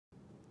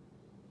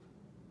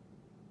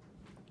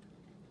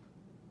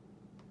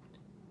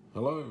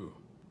Hello,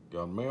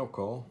 got a mail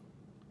call.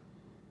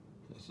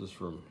 This is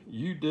from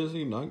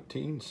Udizzy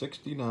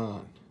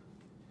 1969.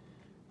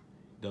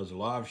 Does a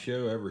live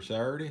show every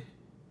Saturday.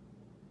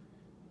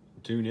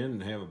 Tune in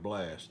and have a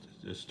blast.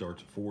 This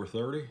starts at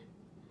 4:30.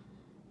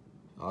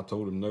 I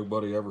told him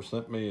nobody ever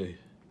sent me a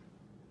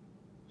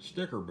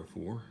sticker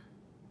before,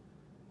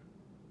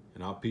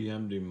 and I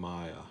PM'd him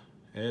my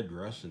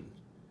address, and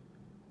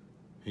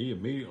he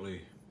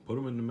immediately put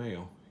them in the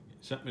mail.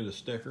 He sent me the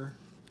sticker.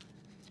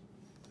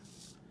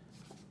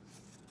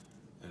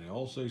 And he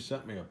also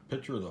sent me a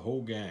picture of the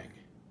whole gang.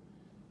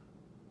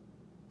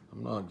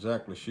 I'm not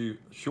exactly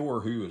sure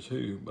who is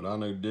who, but I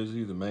know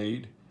Dizzy the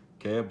maid,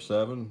 Cab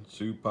 7,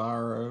 Sue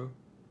Pyro,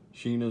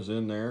 Sheena's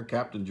in there,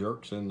 Captain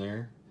Jerk's in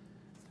there,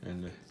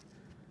 and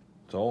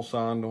it's all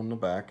signed on the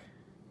back.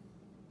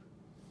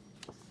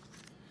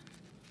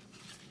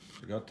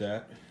 So got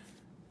that.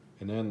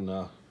 And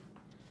then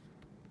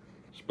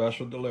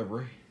special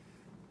delivery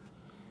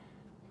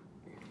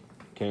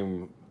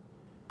came,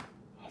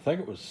 I think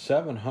it was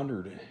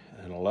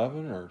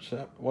 711 or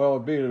well,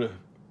 it'd be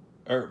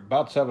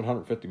about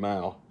 750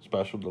 mile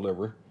special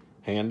delivery,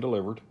 hand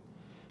delivered.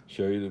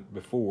 Show you the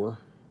before,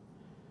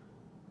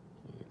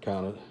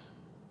 kind of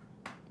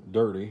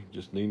dirty,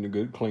 just needing a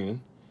good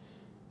cleaning.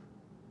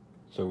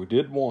 So we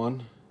did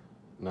one,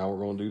 now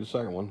we're going to do the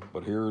second one,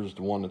 but here's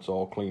the one that's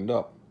all cleaned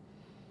up.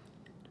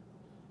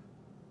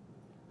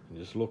 And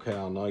just look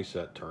how nice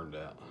that turned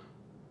out.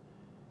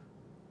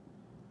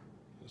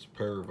 This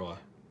pair of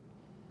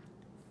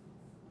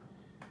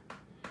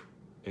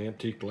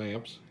antique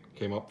lamps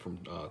came up from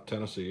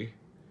Tennessee,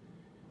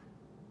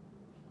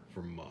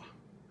 from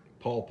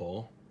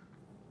Paul.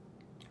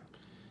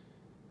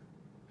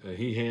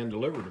 He hand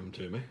delivered them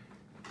to me,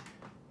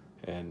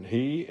 and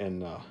he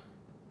and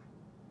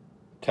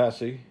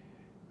Tessie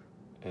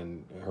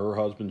and her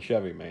husband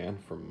Chevy Man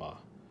from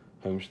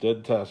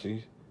Homestead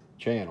Tessie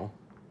channel,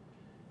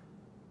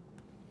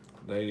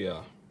 they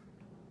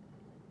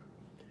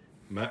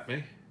met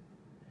me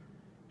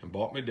and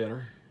bought me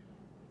dinner.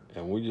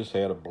 And we just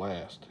had a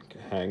blast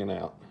hanging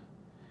out.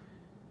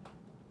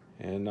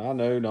 And I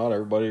know not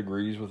everybody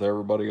agrees with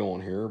everybody on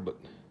here, but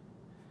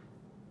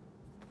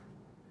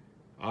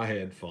I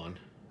had fun.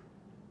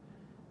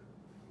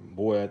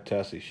 Boy, that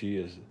Tessie,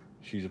 she's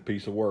a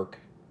piece of work.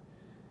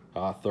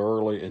 I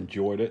thoroughly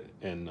enjoyed it.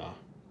 And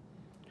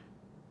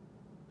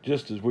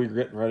just as we were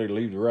getting ready to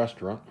leave the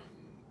restaurant,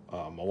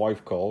 my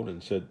wife called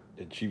and said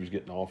that she was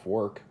getting off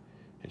work.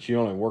 And she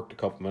only worked a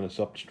couple minutes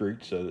up the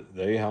street, so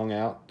they hung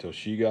out till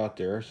she got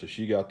there, so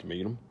she got to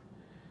meet them.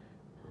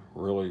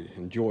 Really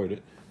enjoyed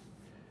it.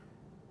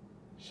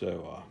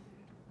 So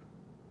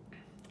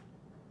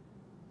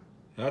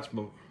that's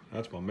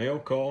my mail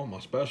call,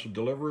 my special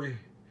delivery,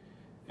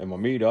 and my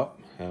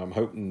meetup. And I'm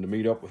hoping to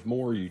meet up with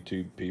more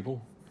YouTube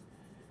people.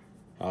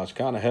 I was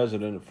kind of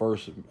hesitant at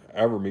first of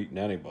ever meeting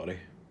anybody,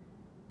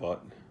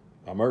 but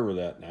I'm over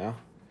that now.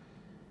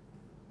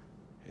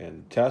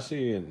 And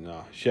Tessie and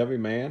Chevy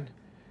Man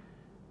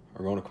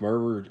are going to come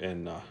over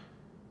and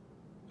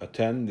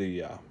attend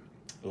the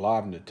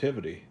live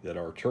nativity that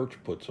our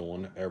church puts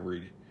on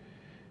every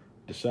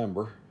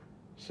December.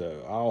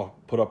 So I'll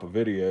put up a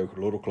video a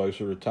little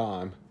closer to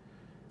time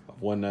of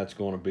when that's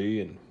going to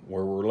be and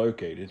where we're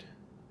located.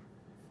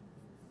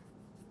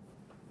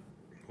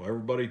 Well,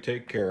 everybody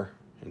take care,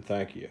 and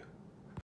thank you.